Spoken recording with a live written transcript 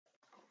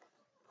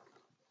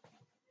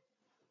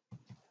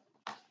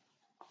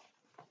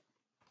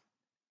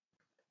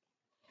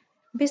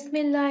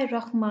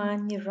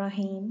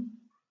Bismillahirrahmanirrahim.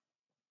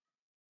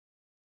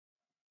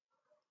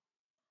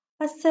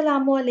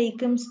 Assalamu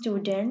alaikum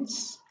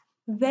students.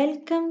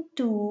 Welcome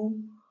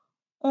to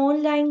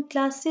online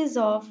classes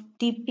of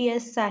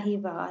DPS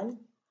Sahiwal.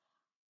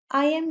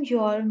 I am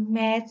your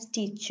maths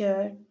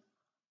teacher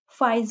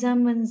Faiza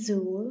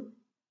Manzoor.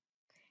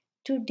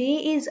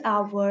 Today is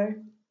our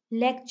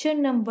lecture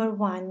number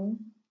 1,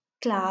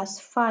 class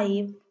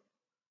 5.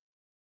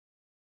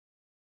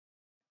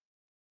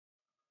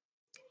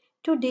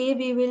 Today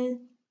we will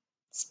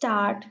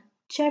start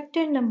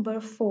chapter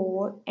number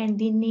 4 and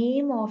the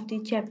name of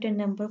the chapter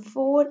number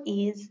 4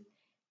 is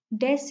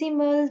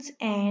Decimals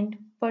and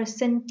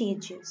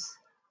percentages.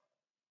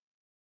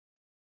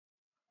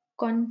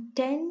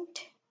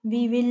 Content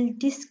we will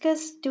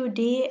discuss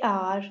today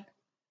are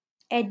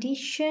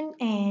addition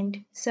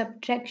and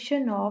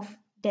subtraction of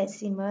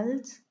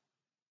decimals,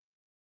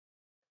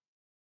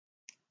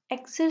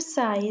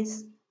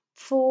 exercise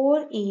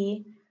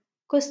 4a,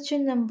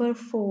 question number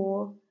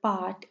 4,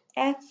 part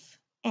F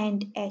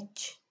and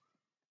H.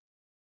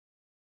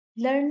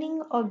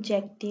 Learning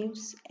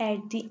objectives.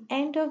 At the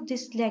end of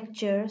this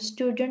lecture,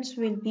 students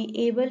will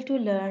be able to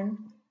learn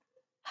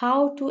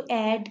how to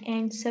add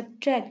and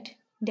subtract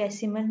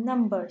decimal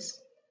numbers.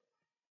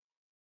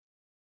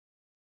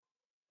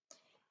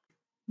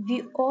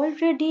 We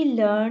already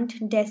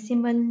learned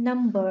decimal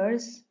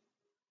numbers.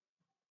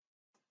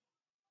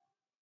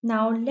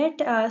 Now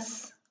let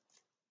us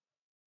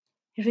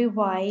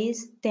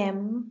revise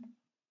them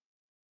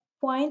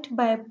point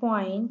by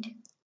point.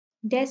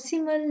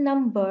 Decimal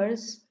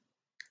numbers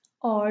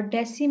or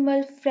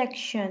decimal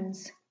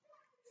fractions.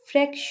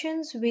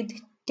 Fractions with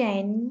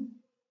 10,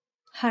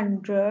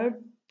 100,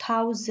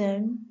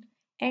 1000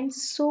 and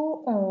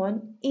so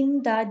on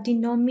in the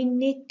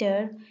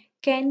denominator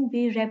can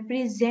be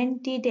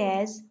represented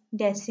as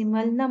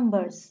decimal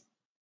numbers.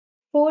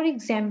 For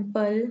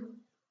example,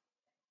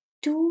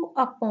 2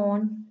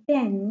 upon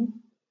 10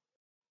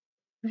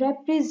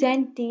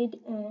 represented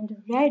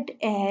and read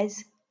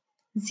as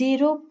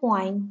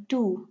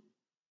 0.2,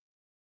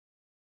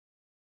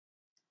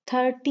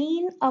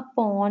 13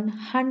 upon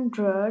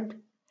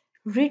 100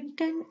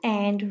 written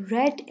and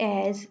read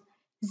as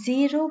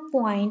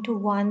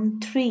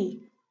 0.13.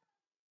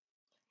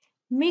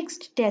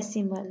 Mixed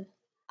decimal.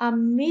 A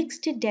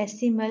mixed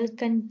decimal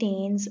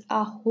contains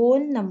a whole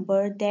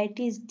number that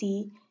is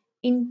the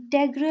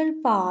integral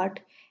part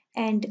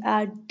and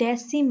a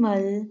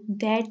decimal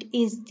that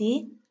is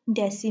the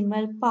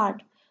decimal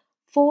part.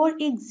 For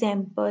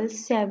example,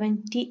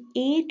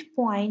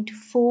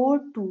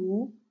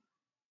 78.42.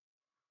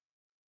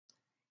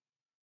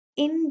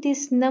 In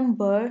this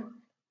number,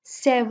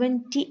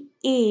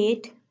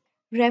 78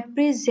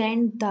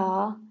 represent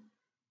the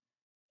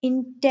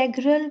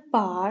integral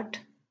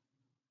part.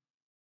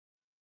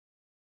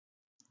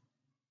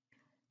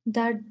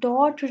 The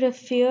dot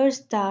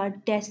refers the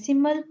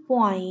decimal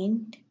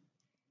point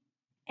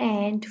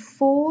and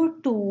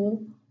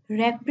 42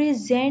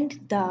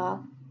 represent the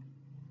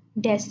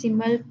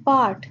decimal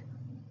part.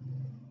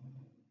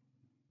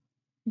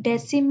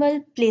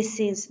 Decimal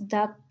places.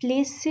 The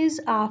places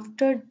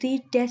after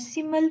the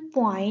decimal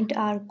point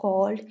are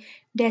called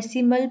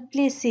decimal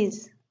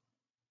places.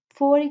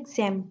 For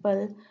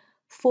example,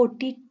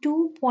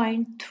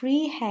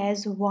 42.3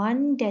 has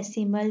one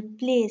decimal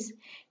place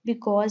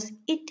because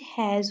it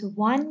has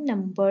one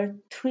number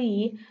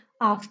 3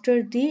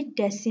 after the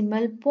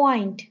decimal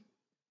point.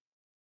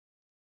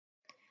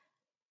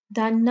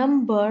 The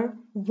number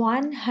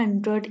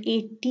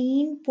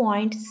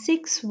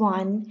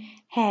 118.61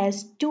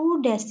 has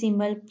two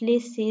decimal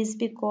places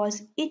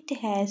because it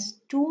has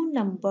two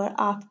numbers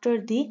after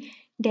the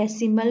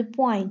decimal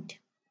point.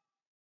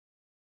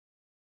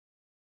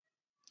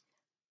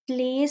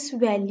 Place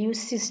value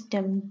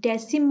system.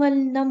 Decimal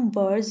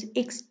numbers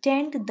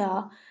extend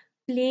the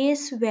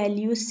place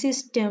value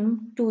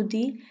system to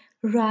the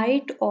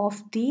right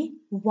of the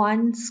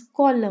ones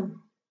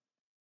column.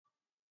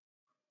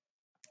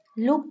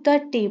 Look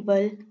the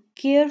table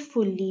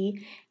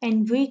carefully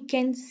and we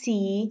can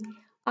see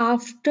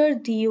after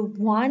the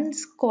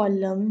ones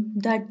column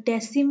the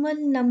decimal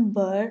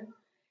number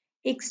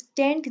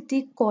extend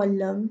the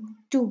column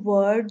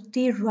toward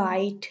the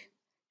right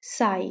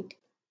side.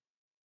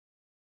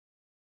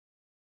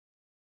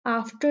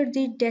 After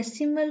the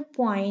decimal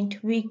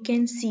point we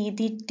can see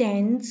the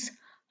tens,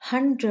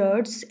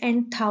 hundreds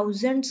and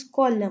thousands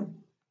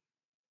column.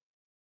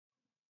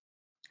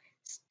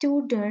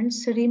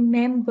 Students,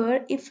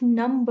 remember if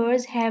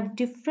numbers have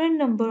different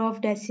number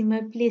of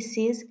decimal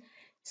places,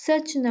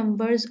 such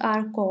numbers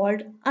are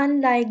called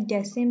unlike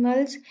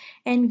decimals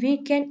and we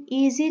can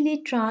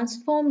easily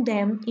transform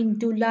them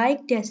into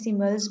like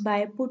decimals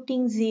by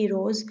putting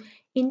zeros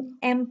in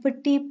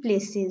empty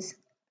places.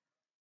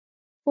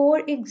 For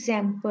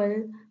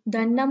example,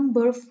 the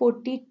number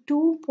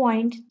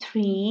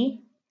 42.3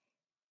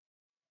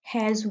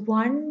 has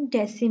one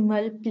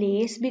decimal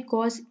place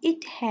because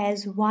it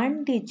has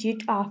one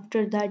digit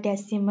after the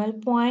decimal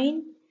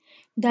point.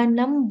 The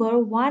number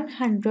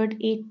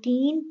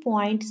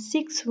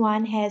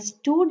 118.61 has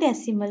two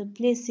decimal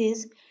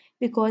places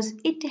because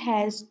it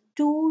has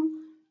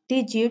two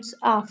digits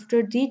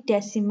after the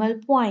decimal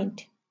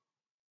point.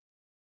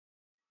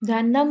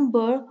 The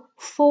number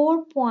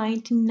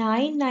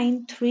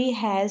 4.993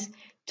 has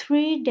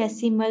three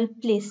decimal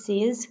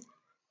places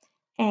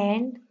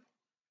and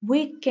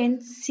we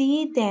can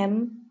see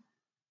them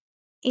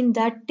in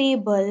the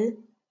table.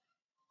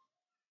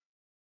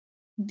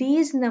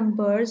 These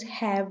numbers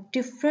have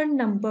different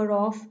number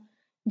of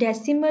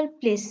decimal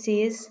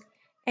places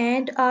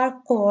and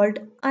are called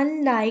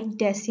unlike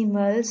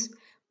decimals,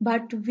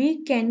 but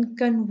we can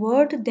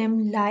convert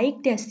them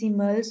like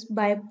decimals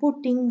by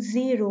putting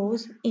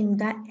zeros in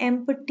the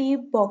empty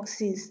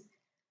boxes.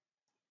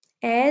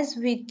 As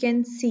we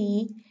can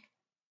see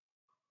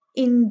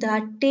in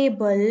the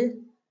table,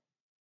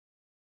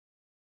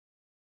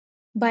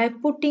 by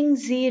putting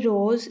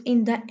zeros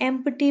in the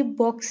empty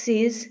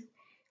boxes,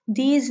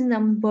 these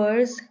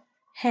numbers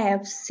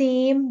have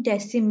same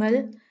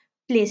decimal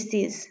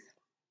places.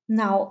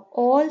 Now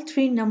all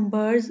three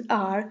numbers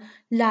are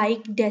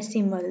like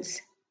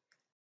decimals.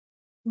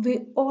 We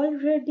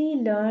already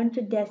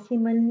learned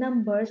decimal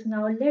numbers.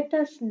 Now let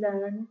us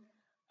learn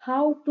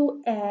how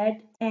to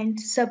add and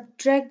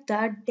subtract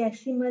the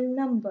decimal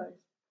numbers.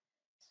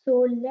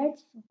 So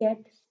let's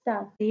get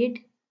started.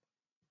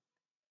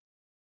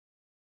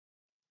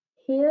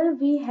 Here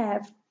we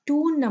have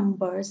two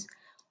numbers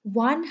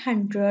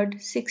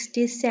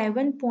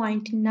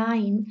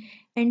 167.9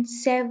 and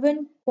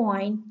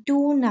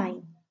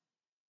 7.29.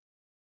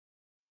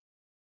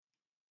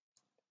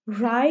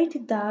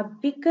 Write the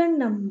bigger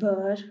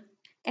number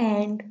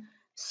and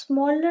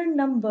smaller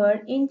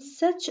number in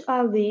such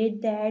a way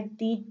that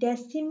the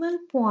decimal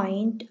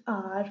point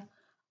are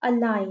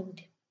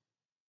aligned.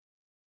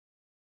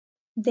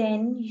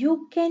 Then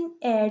you can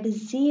add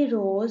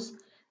zeros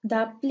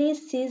the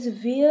places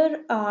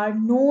where are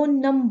no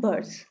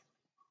numbers.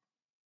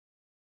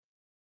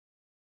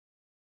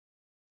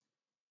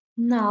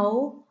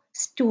 Now,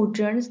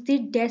 students, the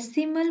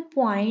decimal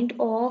point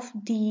of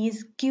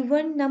these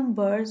given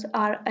numbers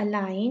are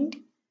aligned.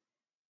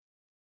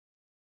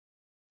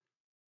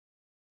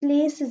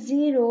 Place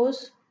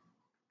zeros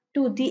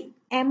to the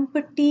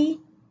empty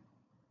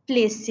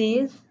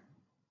places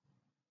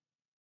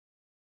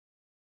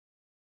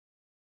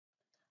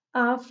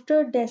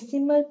after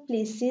decimal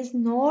places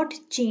not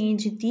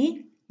change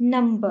the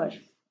number.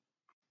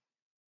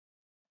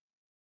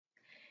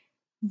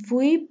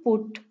 We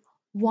put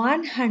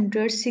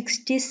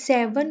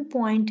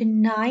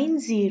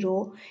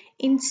 167.90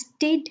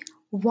 instead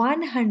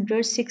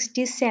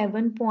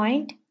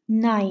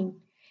 167.9.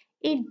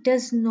 It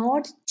does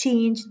not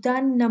change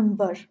the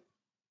number.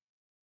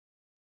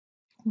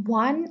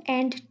 1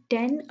 and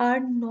 10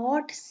 are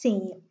not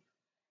same,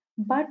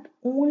 but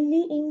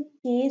only in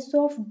case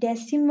of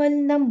decimal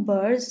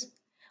numbers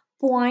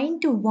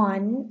point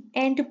 0.1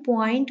 and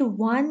point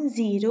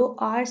 0.10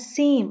 are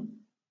same.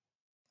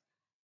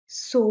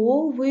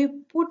 So we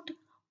put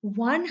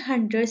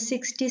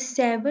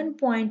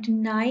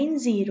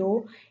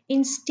 167.90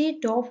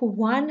 instead of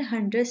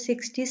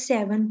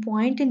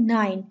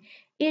 167.9.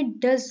 It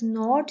does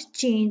not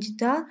change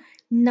the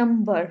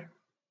number.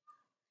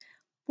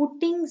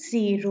 Putting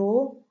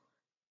 0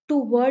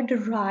 toward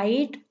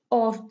right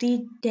of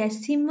the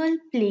decimal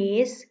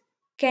place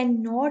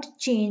cannot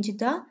change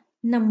the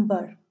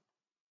number.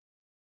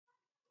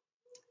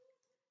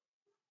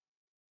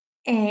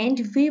 And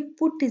we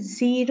put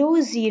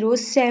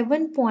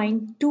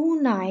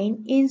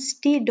 007.29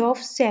 instead of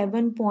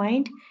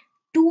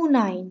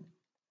 7.29.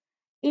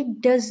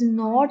 It does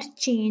not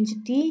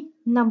change the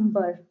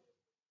number.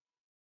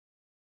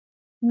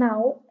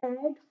 Now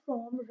add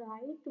from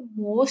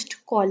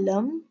rightmost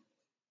column.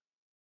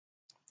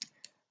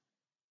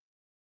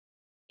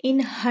 In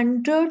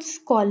hundreds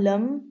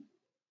column,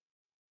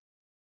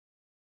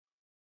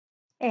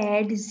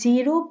 add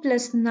 0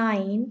 plus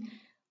 9,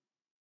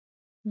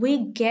 we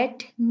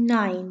get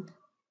 9.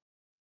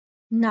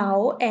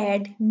 Now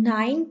add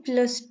 9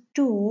 plus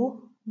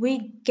 2,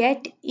 we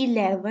get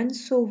 11.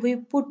 So we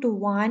put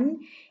 1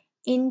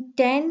 in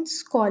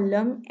tens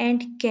column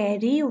and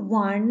carry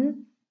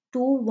 1 to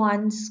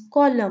ones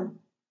column.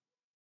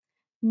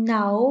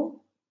 Now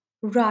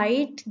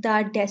write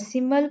the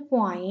decimal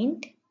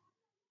point.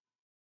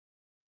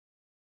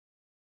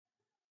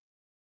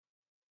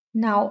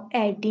 Now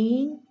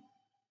adding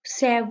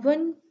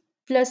 7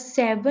 plus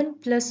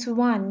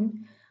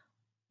 1,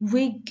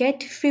 we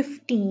get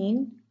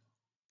 15.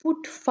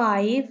 Put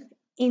 5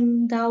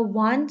 in the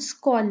ones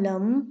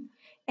column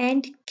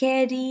and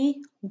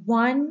carry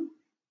 1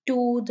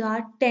 to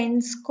the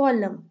tens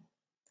column.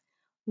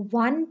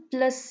 1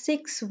 plus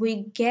 6 we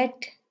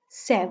get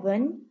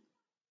 7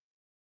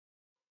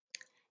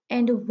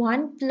 and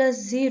 1 plus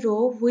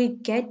 0 we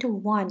get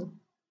 1.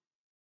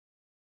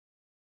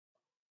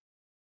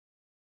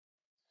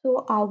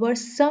 So our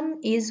sum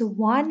is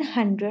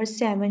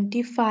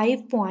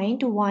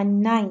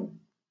 175.19.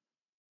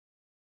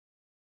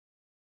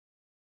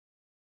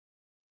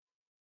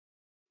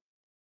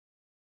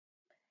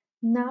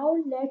 Now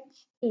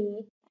let's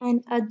take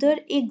another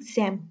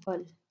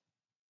example.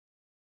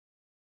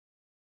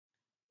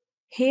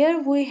 Here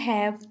we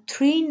have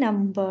three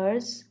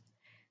numbers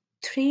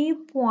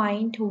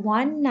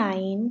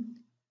 3.19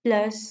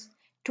 plus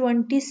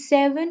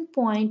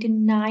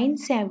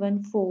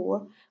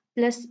 27.974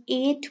 plus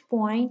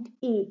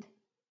 8.8.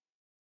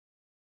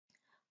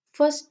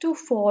 First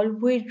of all,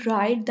 we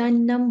write the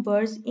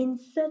numbers in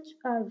such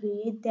a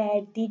way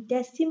that the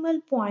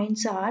decimal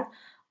points are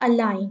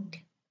aligned.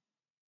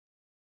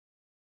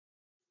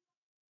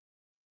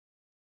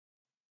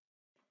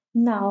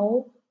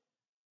 Now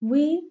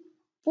we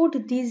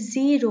put the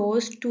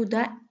zeros to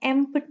the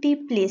empty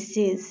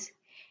places.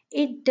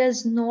 It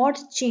does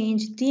not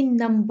change the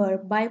number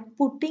by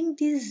putting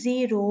the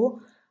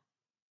zero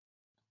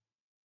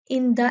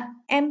in the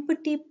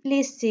empty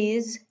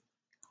places.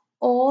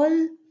 All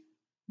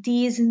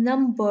these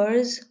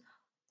numbers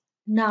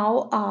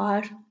now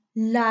are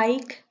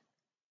like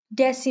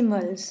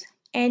decimals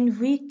and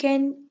we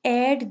can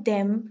add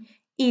them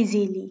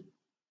easily.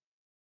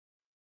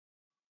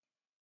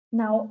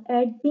 Now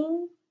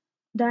adding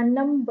the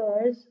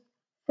numbers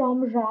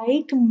from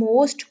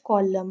rightmost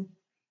column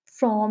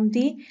from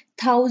the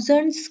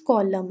thousands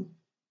column.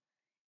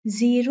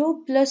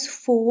 0 plus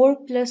 4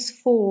 plus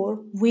 4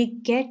 we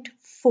get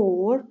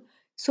 4,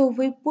 so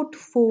we put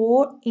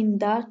 4 in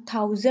the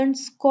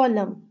thousands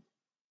column.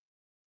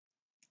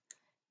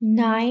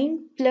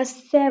 9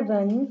 plus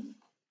 7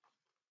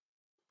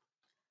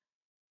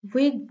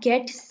 we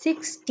get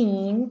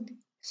 16,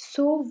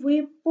 so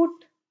we put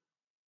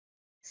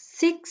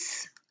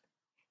 6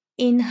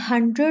 in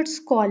hundreds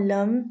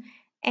column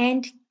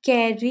and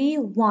carry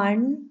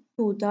 1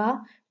 to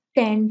the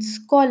tens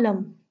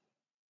column.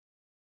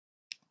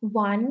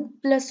 1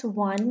 plus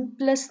 1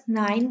 plus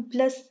 9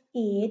 plus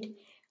 8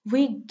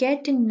 we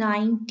get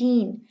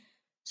 19,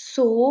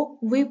 so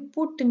we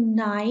put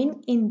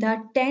 9 in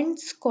the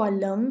tens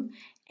column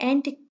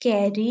and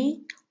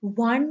carry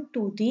 1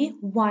 to the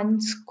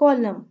ones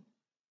column.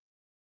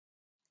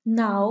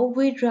 Now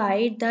we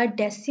write the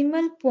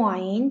decimal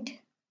point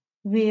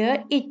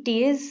where it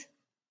is.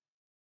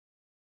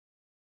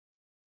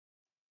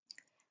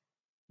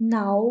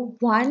 Now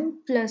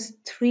 1 plus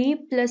 3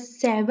 plus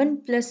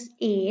 7 plus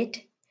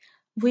 8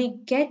 we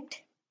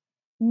get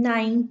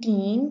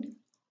 19.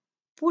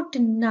 Put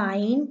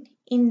 9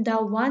 in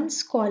the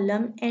ones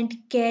column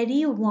and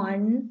carry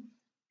 1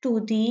 to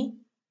the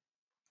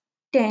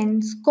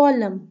tens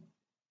column.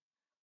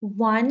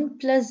 1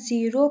 plus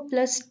 0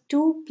 plus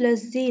 2 plus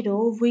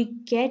 0 we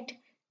get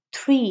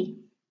 3.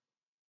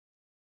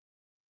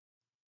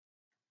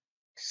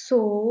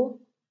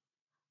 So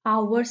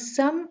our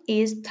sum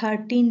is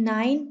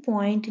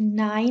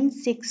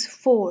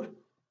 39.964.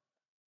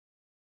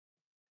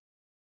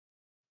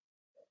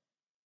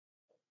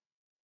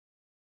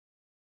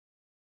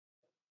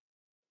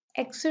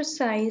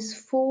 Exercise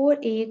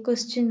 4A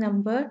question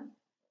number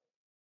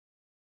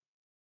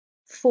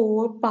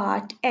 4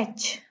 part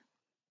H.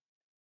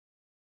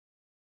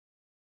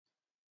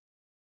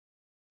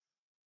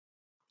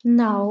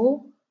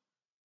 Now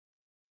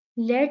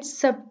let's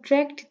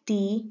subtract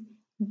the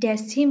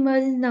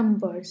decimal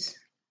numbers.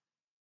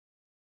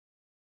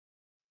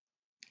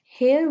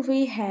 Here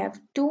we have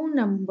two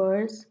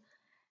numbers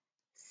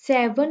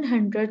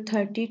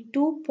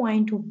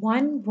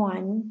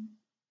 732.11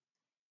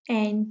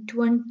 and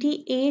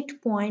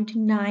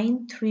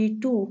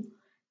 28.932.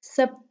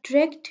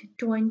 Subtract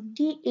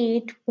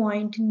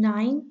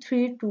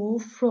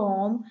 28.932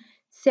 from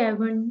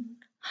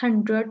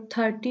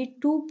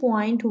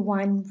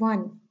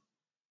 732.11.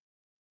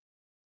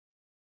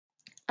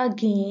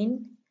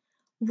 Again,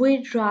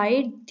 we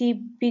write the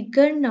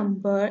bigger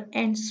number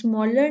and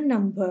smaller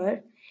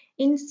number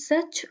in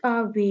such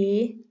a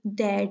way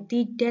that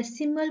the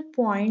decimal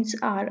points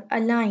are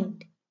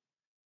aligned.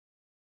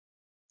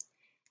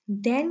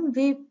 Then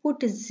we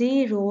put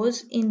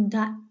zeros in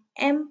the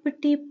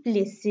empty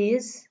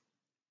places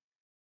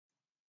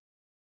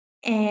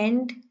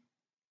and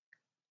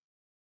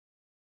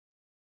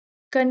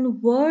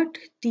convert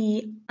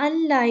the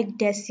unlike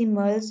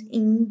decimals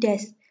in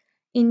the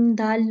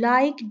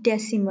like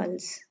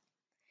decimals.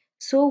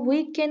 So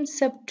we can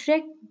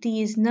subtract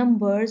these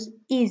numbers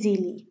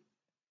easily.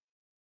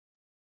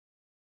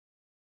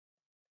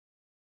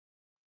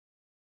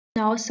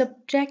 Now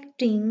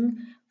subtracting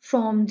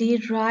from the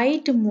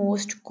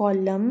rightmost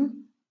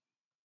column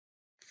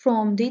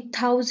from the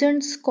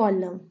thousands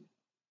column.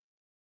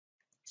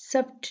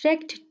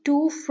 Subtract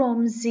 2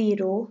 from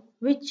 0,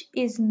 which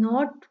is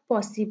not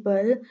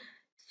possible,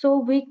 so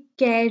we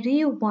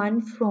carry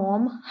 1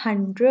 from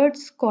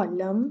hundreds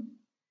column.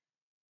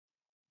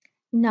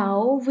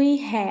 Now we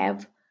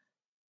have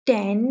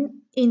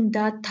 10 in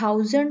the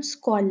thousands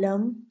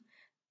column.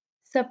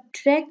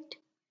 Subtract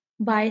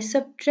by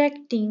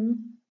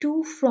subtracting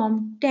 2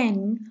 from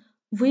 10,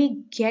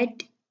 we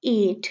get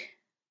 8.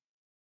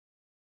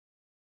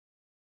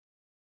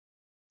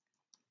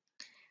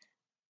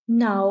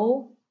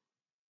 Now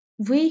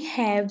we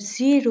have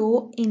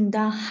 0 in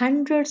the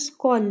hundreds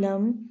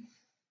column.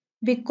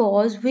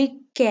 because we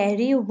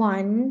carry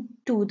 1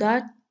 to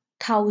the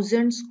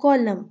thousands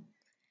column.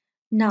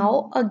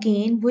 Now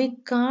again we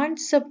can't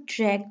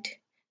subtract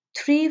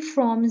 3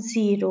 from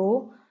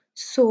 0,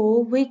 so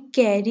we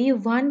carry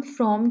 1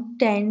 from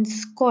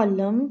tens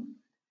column.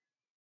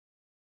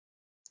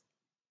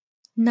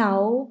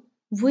 Now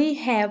we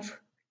have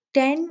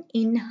 10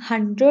 in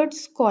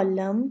hundreds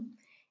column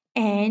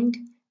and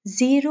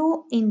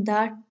 0 in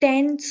the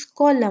tens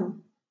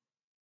column.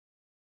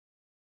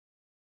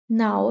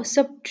 Now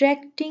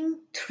subtracting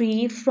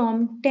 3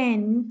 from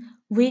 10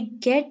 we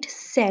get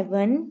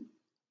 7.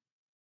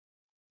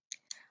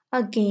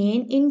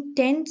 Again in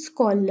tens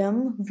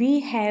column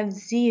we have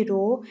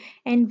 0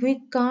 and we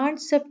can't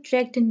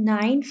subtract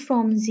 9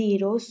 from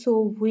 0,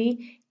 so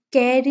we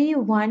carry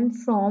 1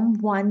 from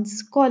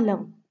ones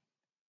column.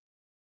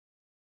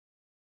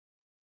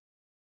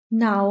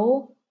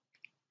 Now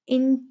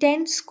in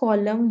tens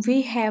column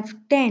we have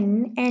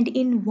 10 and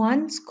in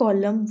ones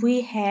column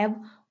we have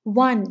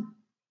 1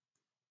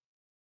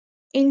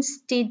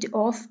 instead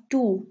of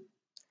 2.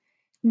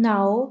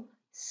 Now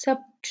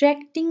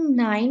subtracting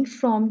 9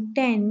 from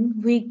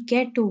 10 we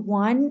get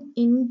 1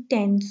 in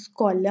tens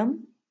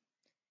column.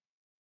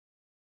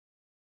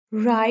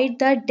 Write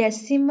the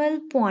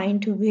decimal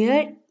point.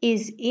 Where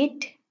is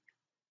it?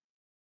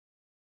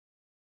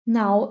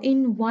 Now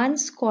in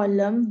ones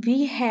column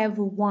we have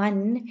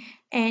 1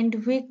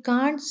 and we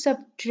can't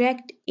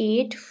subtract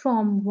 8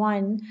 from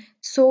 1,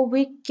 so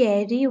we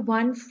carry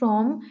 1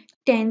 from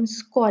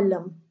tens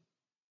column.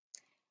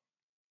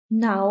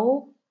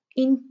 Now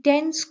in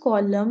tens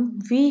column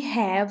we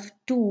have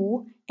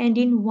 2 and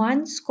in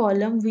ones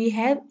column we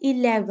have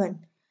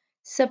 11.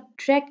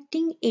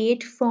 Subtracting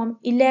 8 from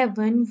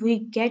 11 we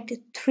get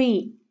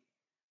 3.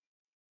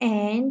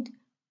 And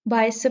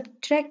by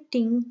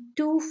subtracting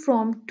 2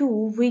 from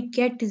 2 we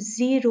get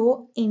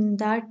 0 in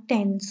the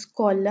tens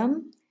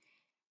column,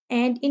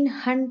 and in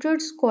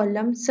hundreds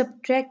column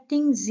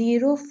subtracting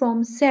 0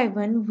 from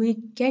 7 we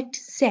get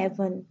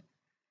 7.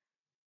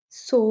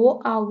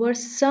 So our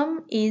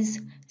sum is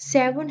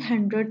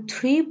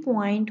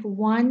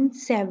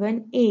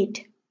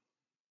 703.178.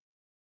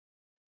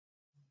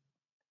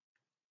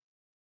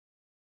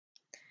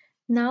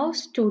 Now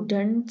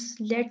students,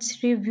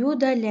 let's review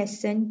the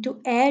lesson to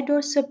add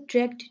or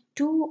subtract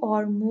two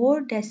or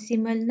more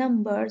decimal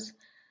numbers.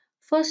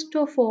 First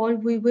of all,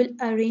 we will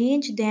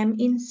arrange them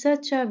in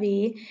such a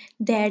way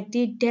that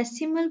the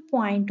decimal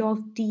point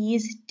of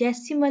these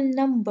decimal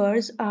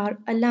numbers are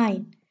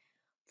aligned.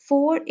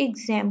 For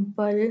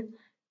example,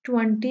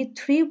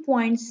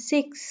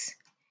 23.6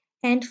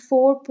 and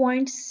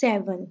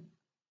 4.7.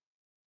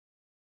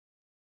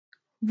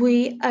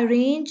 We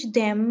arrange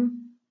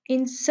them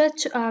in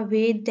such a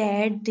way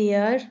that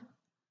their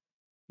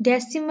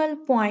decimal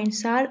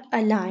points are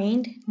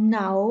aligned.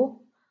 Now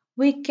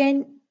we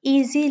can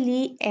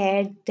easily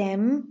add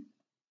them.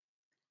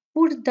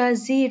 Put the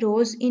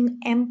zeros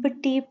in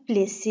empty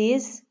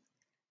places.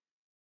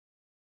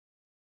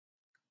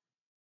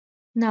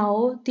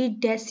 Now the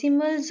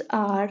decimals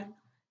are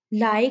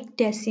like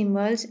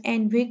decimals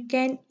and we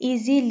can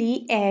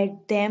easily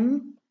add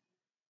them.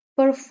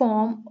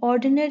 Perform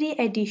ordinary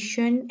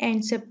addition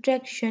and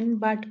subtraction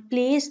but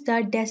place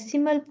the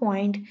decimal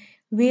point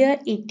where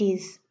it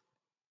is.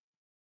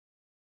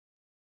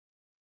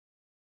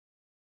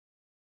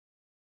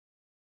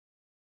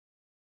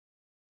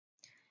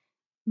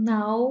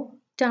 Now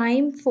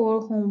time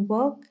for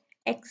homework.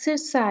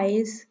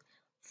 Exercise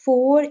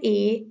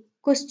 4A,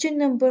 question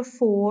number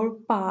 4,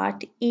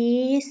 part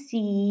A,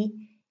 C,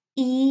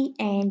 E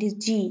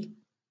and G.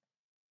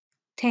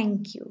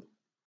 Thank you.